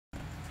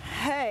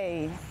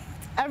Hey,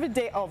 every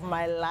day of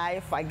my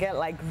life, I get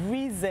like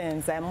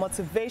reasons and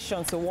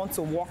motivation to want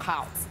to work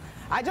out.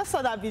 I just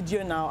saw that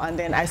video now and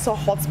then I saw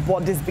hot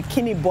bodies,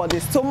 bikini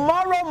bodies.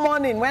 Tomorrow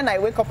morning when I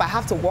wake up, I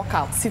have to work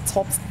out,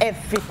 sit-ups,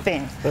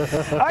 everything.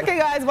 Okay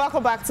guys,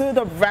 welcome back to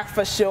the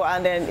breakfast show,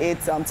 and then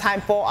it's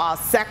time for our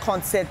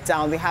second sit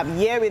down. We have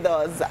here with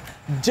us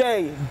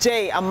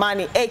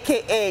J-Jamani,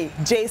 aka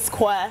J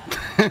Square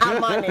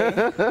Amani.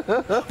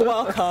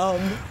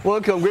 Welcome.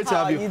 Welcome, great to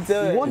have you. How you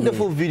doing?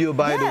 Wonderful video,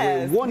 by the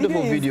way.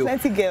 Wonderful video.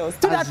 20 girls.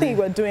 Do that thing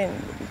we're doing.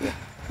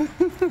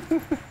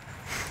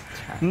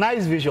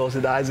 Nice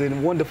visuals, as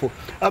in wonderful.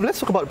 Let's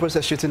talk about the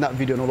process shooting that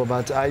video and all of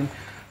that.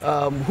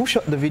 Who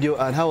shot the video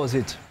and how was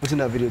it putting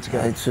that video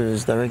together? It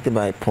was directed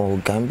by Paul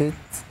Gambit,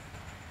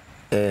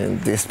 and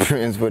the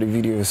experience for the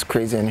video was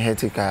crazy and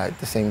hectic at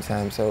the same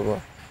time.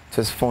 So it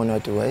was fun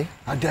out the way.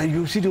 And then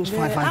you see those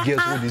fine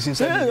girls with this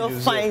inside the video.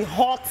 Fine,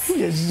 hot.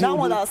 Yes, that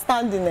one that was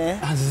standing there.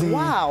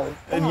 Wow.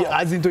 Yeah,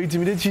 as in to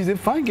intimidate, she's a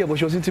fine girl, but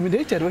she was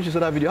intimidated when she saw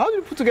that video. How did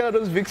you put together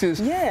those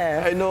vixens?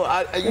 Yeah. I know.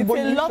 It's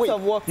a lot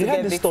of work to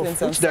get vixens.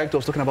 Which director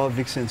was talking about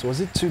vixens? Was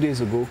it 2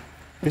 days ago?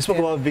 They spoke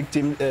about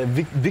vixens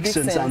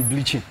and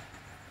bleaching.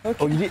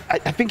 Okay. Oh,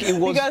 I think it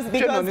was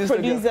because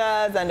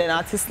producers and then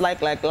artists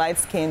like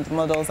light-skinned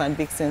models and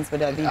vixens for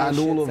their videos and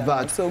all of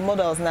that. So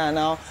models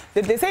now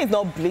they say it's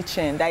not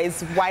bleaching, that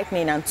is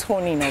whitening and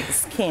toning of the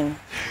skin.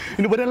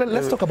 You know, but then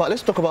let's talk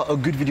about a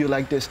good video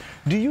like this.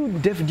 Do you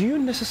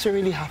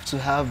necessarily have to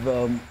have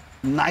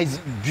nice,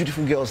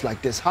 beautiful girls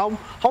like this? How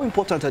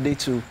important are they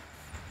to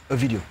a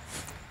video?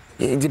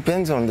 It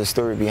depends on the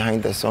story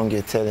behind the song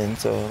you're telling.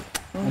 So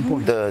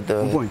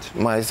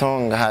my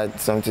song had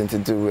something to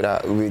do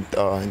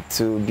with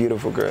two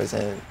beautiful girls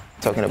and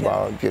talking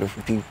about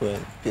beautiful people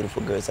and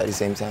beautiful girls at the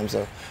same time.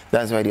 So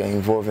that's why they are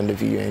involved in the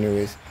video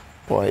anyways.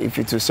 But if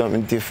you do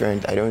something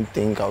different, I don't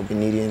think I'll be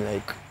needing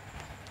like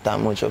that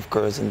much of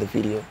girls in the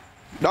video.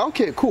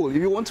 Okay, cool. If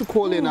you want to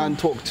call in and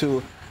talk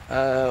to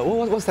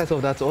what's the title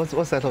of that? What's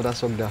the title of that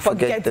song there?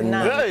 Forget the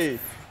Night. Hey,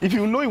 if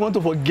you know you want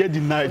to forget the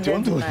night, you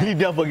want to leave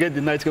there, forget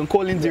the night, you can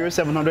call in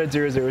 0700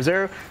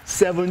 000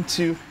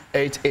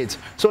 7288.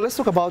 So let's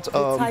talk about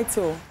the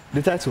title.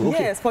 The title,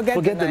 okay. Yes,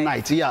 forget the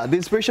night. Yeah, the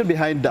inspiration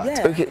behind that.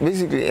 Yeah. Okay,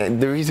 basically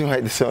the reason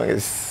why the song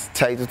is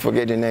titled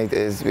Forget the Night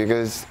is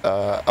because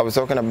I was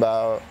talking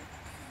about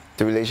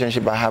the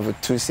relationship I have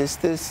with two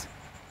sisters.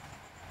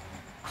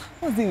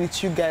 What's it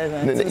with you guys?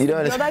 No, you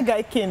don't the other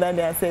guy came down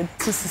there and said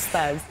two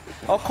sisters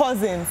or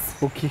cousins.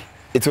 Okay.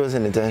 It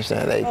wasn't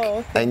intentional.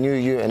 Like I knew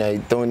you and I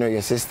don't know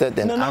your sister.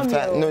 Then I'm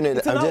just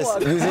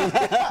using.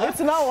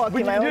 It's not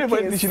working.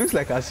 But she looks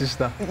like her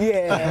sister.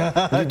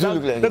 Yeah. You do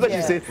look like. That's what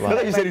you said. That's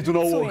what you said. It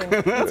will not work.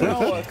 It will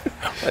not work.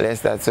 Well, that's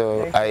that.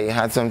 So I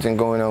had something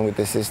going on with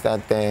the sister.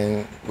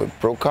 Then we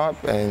broke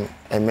up, and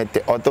I met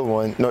the other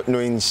one, not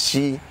knowing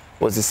she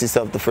was the sister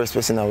of the first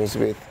person I was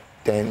with.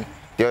 Then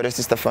the other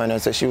sister found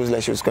out, so she was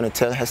like she was gonna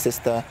tell her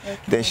sister. Okay.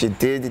 Then she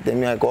did.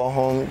 Then I go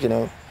home, you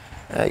know.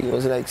 It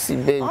was like, see,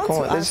 babe,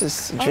 come on, let's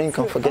just drink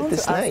and forget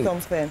this night.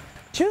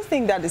 Do you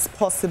think that is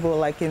possible,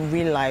 like in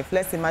real life?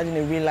 Let's imagine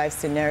a real life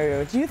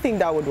scenario. Do you think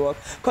that would work?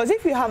 Because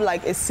if you have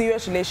like a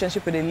serious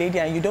relationship with a lady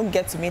and you don't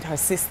get to meet her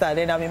sister,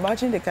 then I'm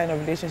imagining the kind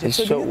of relationship. It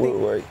sure will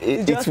work.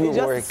 It will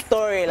work. It's just a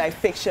story, like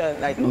fiction.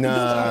 Like,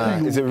 nah,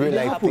 it's a real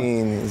life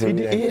thing.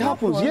 It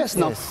happens, yes.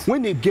 Now,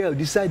 when a girl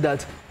decides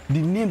that the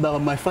name that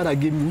my father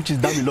gave me, which is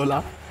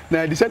Damilola,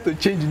 now I decided to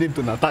change the name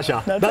to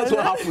Natasha. That's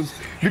what happens.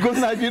 Because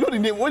now if you know the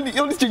name, only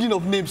changing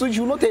of name, so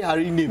you will not tell her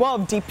real name. What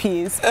of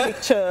DPs,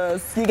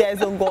 pictures? You guys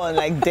don't go on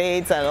like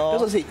dates and all.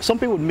 That's what I say.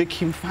 Something would make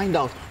him find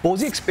out. But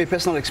was it a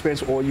personal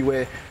experience, or you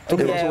were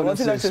talking about someone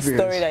else's experience? Was it like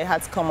a story that you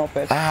had to come up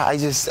with? I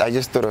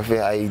just thought of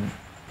it. I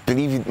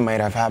believe it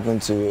might have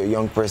happened to a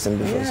young person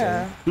before.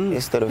 Yeah. So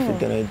instead of it,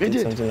 then I did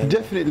something like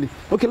definitely.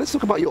 That. Okay, let's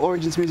talk about your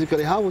origins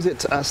musically. How was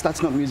it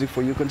starting up music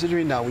for you,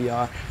 considering that we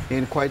are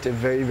in quite a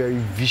very, very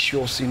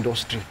vicious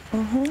industry?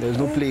 There's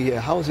no play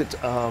here. How was it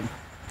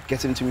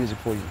getting into music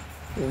for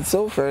you?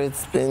 So far,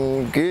 it's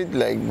been good.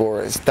 Like,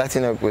 but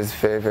starting up was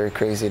very, very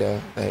crazy though.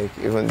 Like,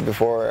 even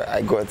before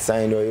I got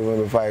signed or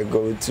even before I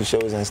go to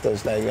shows and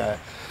stuff like that,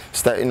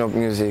 starting up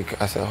music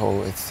as a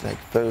whole, it's like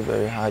very,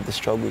 very hard. The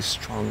struggle is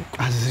strong.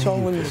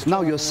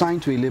 Now you're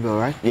signed to a label,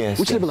 right? Yes.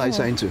 Which label are you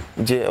signed to?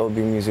 JLB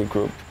Music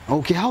Group.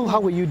 Okay, how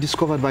were you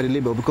discovered by the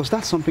label? Because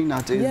that's something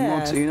that is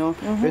not, you know,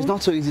 it's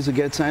not so easy to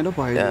get signed up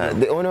by. Yeah,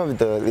 the owner of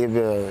the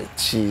label,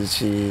 she's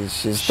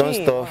done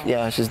stuff.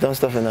 Yeah, she's done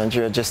stuff in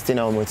Nigeria.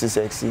 Justina Omoti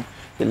Sexy,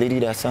 the lady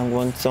that sang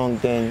one song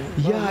then.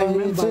 Yeah, I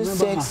remember.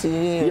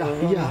 Sexy.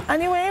 Yeah.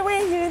 Anyway,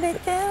 when you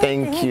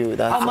thank you.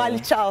 That's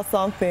Racheal or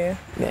something.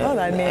 Yeah, oh,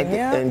 that name,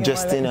 yeah. And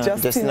Justina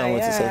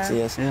Omoti Sexy,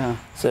 yes. Yeah.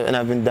 So, and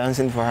I've been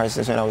dancing for her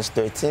since when I was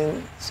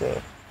 13.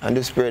 So, and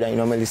the spirit I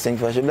normally sing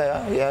for her, she'll be like,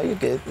 oh, yeah, you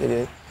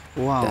good.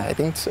 Wow. Yeah, I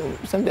think so.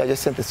 Someday I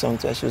just sent the song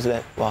to her. She was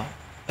like, wow,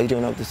 are you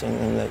doing up the song?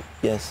 And I'm like,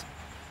 yes.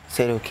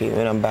 said, okay,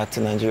 when I'm back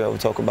to Nigeria, we'll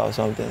talk about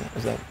something. I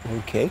was like,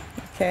 okay.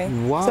 Okay.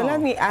 Wow. So let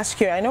me ask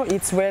you, I know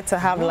it's rare to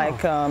have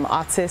like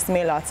artist,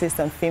 male artist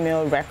and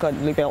female record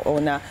label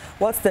owner.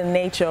 What's the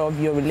nature of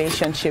your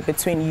relationship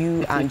between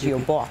you and your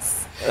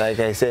boss? Like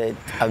I said,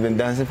 I've been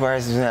dancing for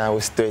her since I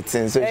was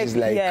 13. So she's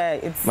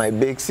like my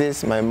big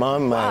sis, my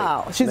mom,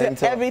 my she's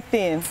mentor.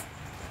 Everything.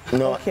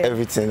 Not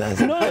everything.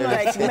 No,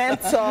 like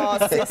mentor,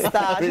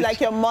 sister, she's like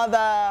your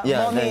mother,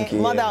 mommy,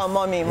 mother or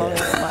mommy, mommy,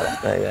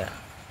 mother. Yeah.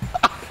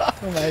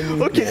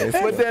 Okay,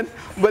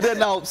 but then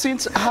now,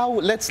 since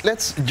let's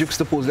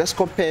juxtapose, let's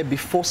compare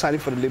before signing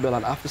for the label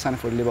and after signing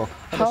for the label.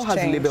 How has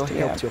the label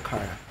helped your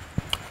career?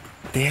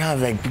 They have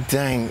like big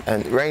time,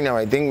 and right now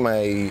I think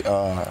my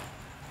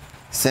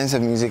sense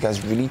of music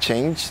has really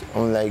changed,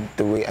 unlike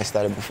the way I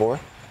started before.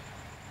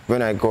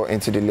 When I got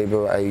into the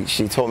label,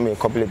 she taught me a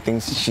couple of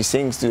things. She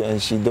sings too,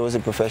 and she does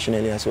it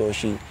professionally as well.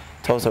 She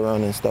talks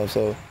around and stuff.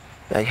 So,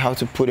 like how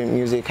to put in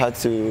music, how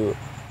to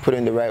put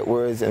in the right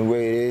words and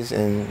where it is,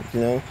 and you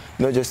know,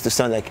 not just to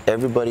sound like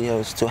everybody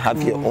else, to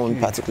have your own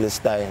particular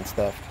style and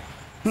stuff.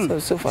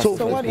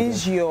 So what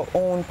is your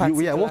own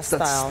particular what's style?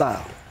 that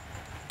style?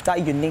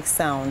 That unique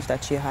sound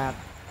that you have?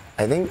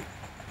 I think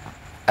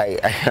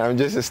I'm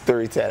just a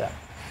storyteller.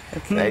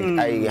 Okay.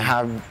 Like I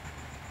have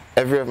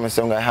every of my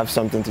song, I have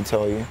something to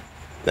tell you.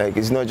 Like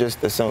it's not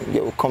just a song,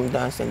 yo, come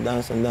dance and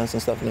dance and dance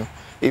and stuff. No,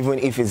 even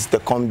if it's the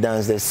come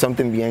dance, there's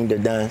something behind the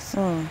dance.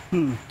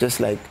 Just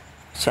like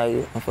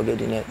shy and forget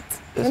the net.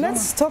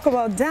 Let's talk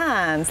about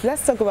dance.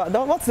 Let's talk about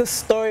what's the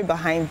story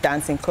behind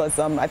dancing? Because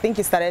I think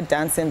you started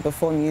dancing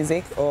before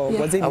music, or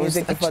was it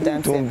music before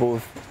dancing? Doing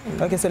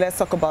both. Okay, so let's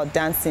talk about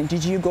dancing.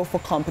 Did you go for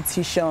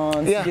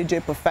competitions? Yeah. Did you do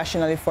it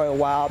professionally for a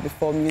while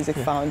before music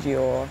found you?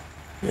 Or?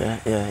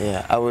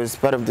 Yeah. I was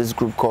part of this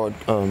group called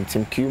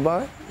Team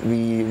Cuba.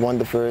 We won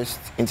the first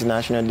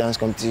international dance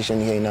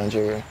competition here in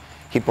Nigeria,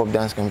 hip-hop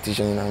dance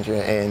competition in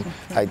Nigeria, and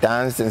I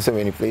danced in so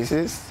many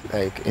places,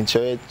 like in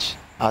church,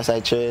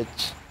 outside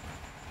church.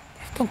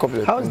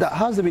 How's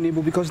that been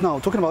able? Because now,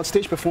 talking about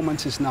stage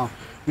performances now,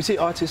 we see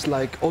artists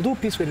like, although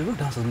P-Square, they don't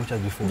dance as much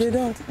as before. They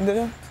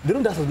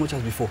don't dance as much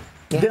as before.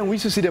 Yeah. Then we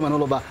used to see them and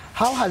all of that.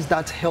 How has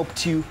that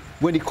helped you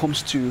when it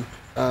comes to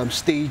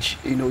stage,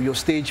 you know, your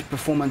stage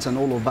performance and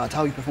all of that,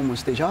 how you perform on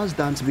stage? How has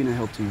dance been a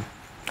help to you?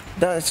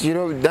 Dance, you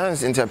know,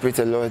 dance interprets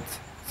a lot.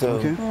 So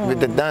with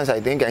the dance, I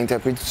think I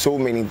interpret so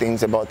many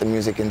things about the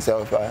music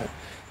itself.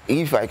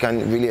 If I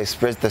can really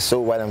express the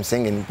soul while I'm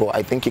singing, but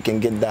I think you can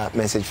get that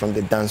message from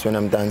the dance when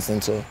I'm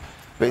dancing. So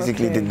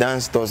basically the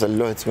dance does a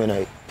lot when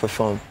I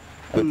perform,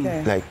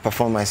 like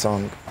perform my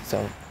song.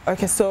 So.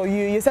 Okay, so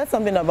you said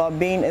something about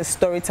being a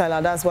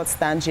storyteller. That's what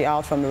stands you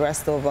out from the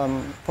rest of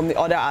from the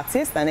other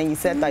artists, and then you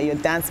said that your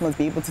dance must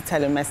be able to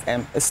tell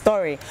a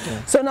story.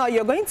 Yeah. So now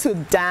you're going to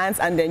dance,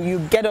 and then you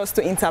get us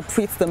to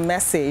interpret the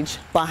message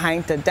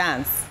behind the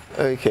dance.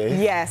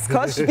 Okay. Yes,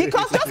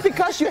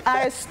 because you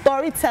are a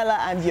storyteller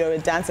and you're a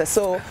dancer.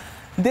 So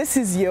this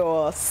is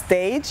your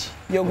stage.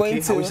 You're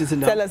going to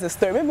tell us a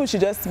story. Maybe we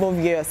should just move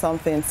here or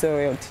something.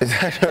 So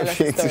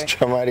it's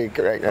traumatic,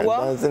 right?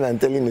 Dancing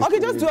and telling a story.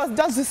 Okay,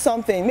 just do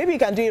something. Maybe you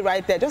can do it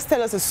right there. Just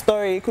tell us a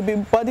story. It could be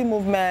body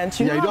movement.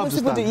 You don't have to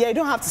stand. Yeah, you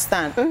don't have to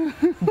stand.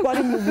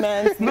 Body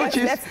movement. No,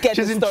 let's get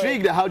she's the story.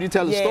 Intrigued at how do you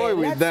tell a story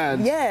with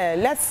dance. Yeah,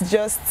 let's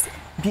just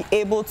be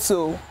able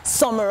to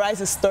summarize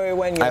the story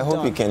when you're done. I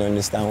hope you can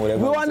understand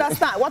whatever. We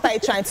understand. What are you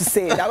trying to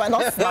say? That we're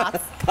not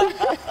smart.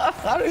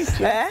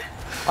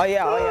 Oh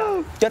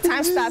yeah. Your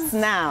time starts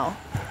now.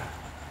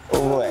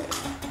 Oh what?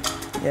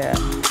 Yeah.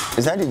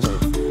 Is that the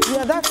joint?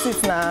 Yeah, that's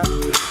it now.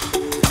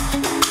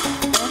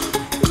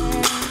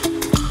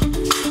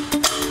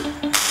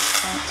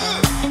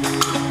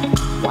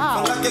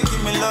 Wow. Okay.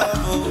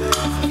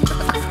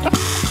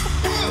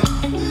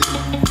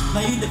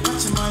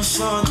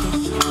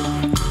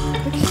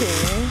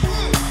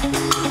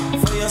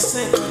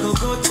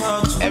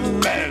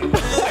 Amen.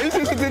 Are you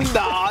sitting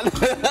down?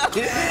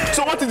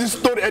 So what is the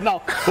story? And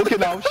now,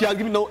 she has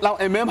given now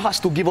MM has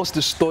to give us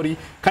the story.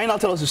 Can you now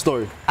tell us the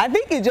story? I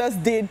think you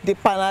just did the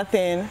pana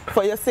thing.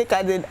 For your sake,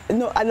 I did.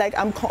 No, I'm like,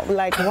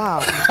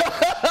 wow.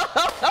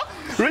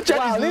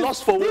 Racheal is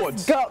lost for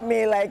words. Got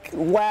me like,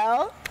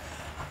 well.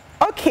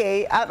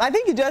 Okay, I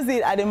think you just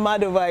did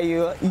Ademad over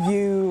you.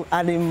 You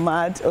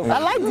Ademad. I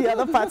like the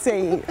other part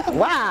saying,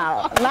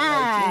 wow,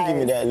 nice. Give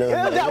me that look.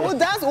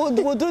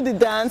 We'll do the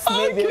dance.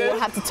 Maybe we'll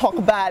have to talk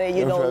about it,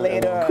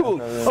 later.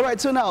 Cool. All right.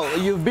 So now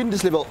you've been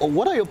this level.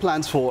 What are your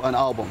plans for an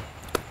album?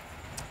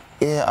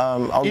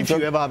 Yeah. If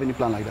you ever have any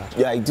plan like that.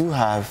 Yeah, I do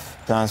have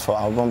plans for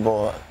album,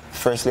 but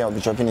firstly I'll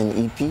be dropping an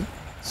EP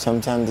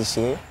sometime this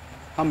year.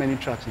 How many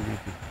tracks in the EP?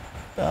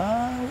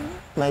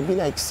 Might be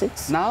like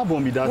 6. Now,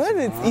 won't be that. What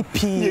is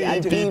EP? Yeah,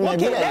 EP. Okay,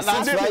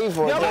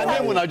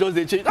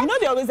 You know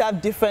they always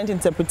have different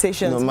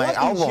interpretations. No, what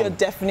is your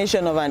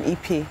definition of an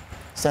EP?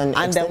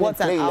 And then what's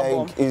an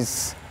album? Like,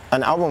 is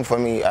an album for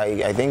me.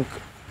 I think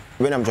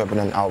when I'm dropping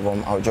an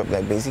album, I'll drop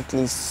like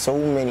basically so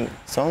many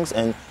songs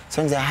and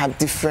songs that have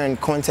different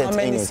content in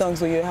it. How many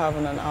songs will you have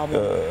on an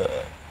album?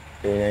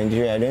 In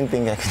Nigeria, I don't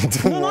think I can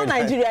do No, not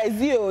Nigeria,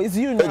 it's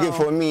you now. Okay,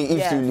 for me,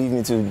 if you leave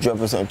me to drop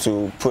a song,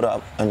 to put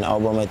up an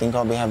album, I think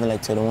I'll be having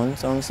like 21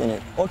 songs in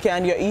it. Okay,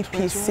 and your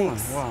EP 6.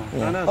 Wow.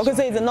 Yeah. Okay,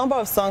 so it's a number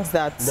of songs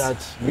that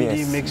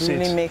really makes it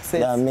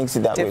that makes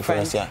it that different. way for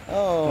us, yeah.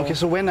 Oh. Okay,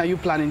 so when are you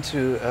planning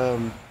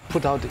to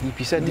put out the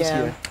EP? Said this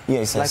year?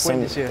 Yes, like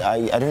when this year?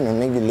 I don't know,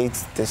 maybe late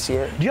this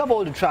year. Do you have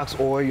all the tracks,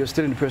 or you're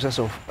still in the process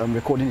of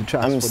recording the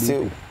tracks for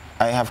the EP?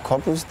 I have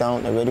couples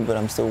down already, but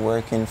I'm still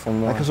working for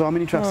more. Like, so how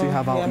many tracks do you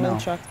have out now? How many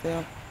tracks do you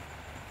have?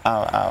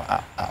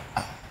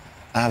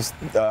 I have,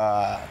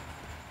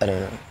 I don't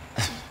know.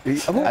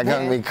 I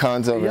can't make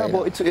count of it. Yeah,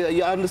 but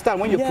I understand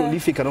when you're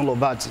prolific and all of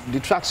that, the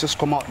tracks just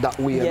come out that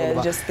way. And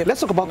all that.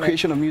 Let's talk about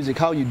creation of music,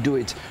 how you do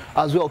it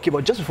as well. Okay,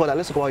 but just before that,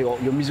 let's talk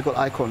about your musical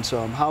icons.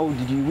 How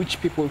did you,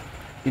 which people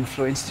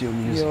influenced your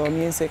music? Your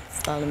music,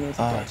 style of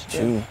music.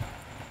 True.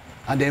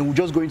 And then we'll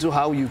just go into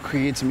how you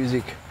create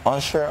music.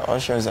 Usher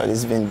has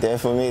always been there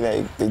for me.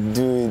 Like, they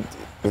do it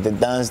with the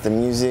dance, the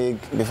music,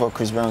 before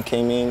Chris Brown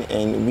came in,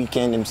 and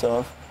Weeknd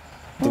himself.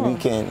 The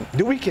Weeknd.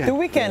 The Weeknd? The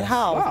Weeknd, yes.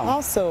 how? Wow.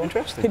 How so?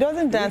 Interesting. He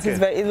doesn't dance, he's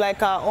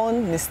like our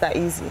own Mr.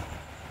 Easy.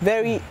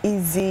 Very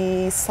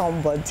easy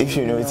somebody. If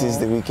you notice,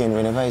 The Weeknd,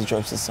 whenever he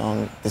drops a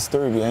song, the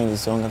story behind the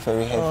song is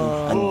very heavy.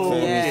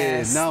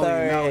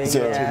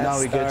 Now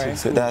we get it.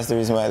 So that's the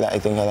reason why I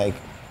think I like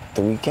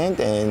The Weeknd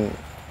and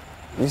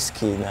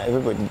Wizkid. Now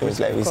everybody knows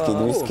like Wizkid.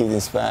 Wizkid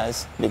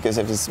inspires because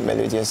of his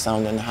melodious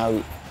sound and how,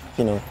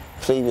 you know,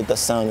 play with the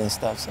sound and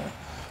stuff. So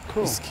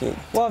Wizkid.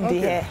 What of the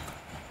hair?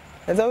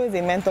 There's always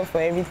a mentor for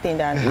everything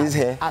that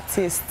an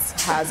artist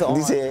has on.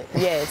 This hair?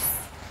 Yes.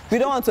 We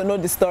don't want to know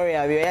the story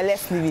of it.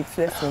 Let's leave it.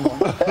 Let's move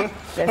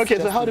on. Okay,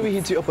 so how do we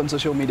hit you up on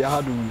social media?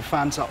 How do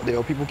fans out there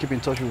or people keep in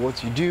touch with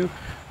what you do,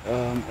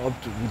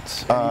 up to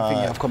with anything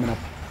you have coming up?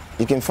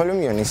 You can follow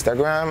me on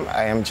Instagram.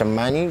 I am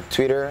Jamani.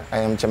 Twitter, I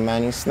am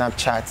Jamani.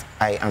 Snapchat,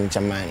 I am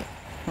Jamani.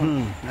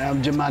 I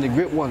am J-Jamani.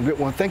 Great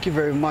one. Thank you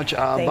very much.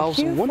 About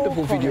some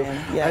wonderful video.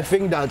 Yes. I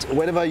think that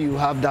whenever you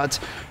have that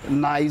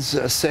nice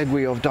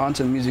segue of dance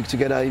and music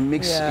together,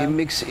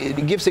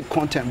 it gives it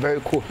content. Very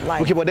cool.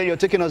 Like, okay, but then you're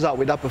taking us out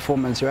with that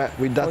performance, right?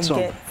 With that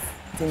song.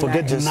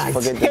 Forget the night.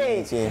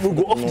 We'll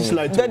go off this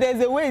light. But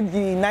there's a way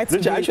the night.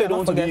 Rachel, I don't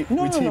want to be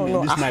with him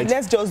in this night.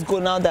 Let's just go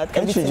now that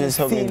Can't you just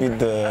help me with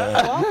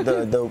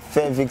the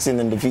fair vixen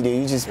in the video?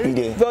 You just be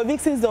there. The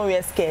vixens don't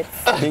wear skirts.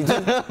 They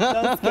do?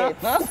 Don't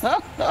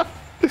skirts.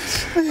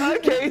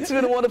 Okay, it's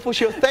been a wonderful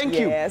show. Thank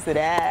you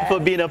for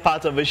being a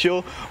part of the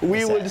show.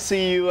 We will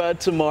see you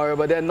tomorrow,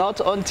 but then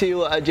not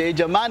until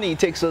J-Jamani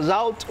takes us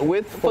out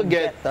with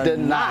Forget the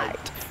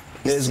Night.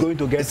 It's going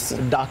to get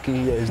dark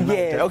in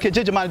here. Okay,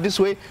 J-Jamani, this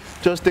way.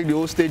 Just take the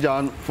whole stage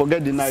and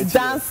forget the night.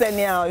 Dance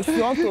anyhow. If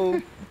you want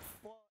to